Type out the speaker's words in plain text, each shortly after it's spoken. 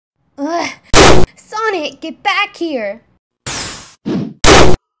get back here!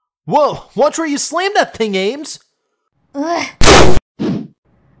 Whoa, watch where you slam that thing, Ames! Ugh.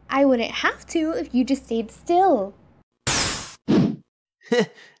 I wouldn't have to if you just stayed still.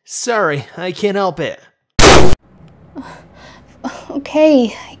 Sorry, I can't help it.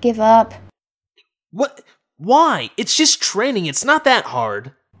 Okay, I give up. What? Why? It's just training, it's not that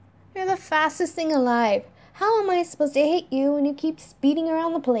hard. You're the fastest thing alive. How am I supposed to hit you when you keep speeding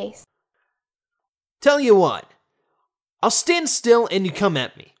around the place? Tell you what, I'll stand still and you come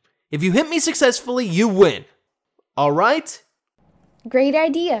at me. If you hit me successfully, you win. Alright? Great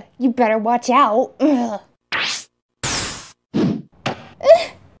idea. You better watch out. Ugh.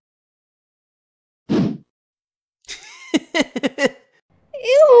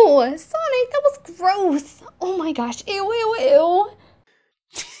 Ew, Sonic, that was gross. Oh my gosh, ew, ew, ew.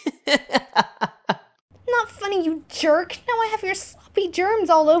 Not funny, you jerk. Now I have your sloppy germs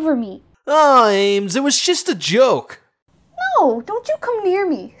all over me. Oh, Ames, it was just a joke. No, don't you come near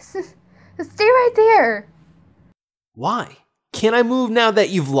me. Stay right there. Why? Can't I move now that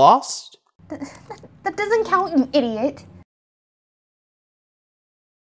you've lost? That doesn't count, you idiot.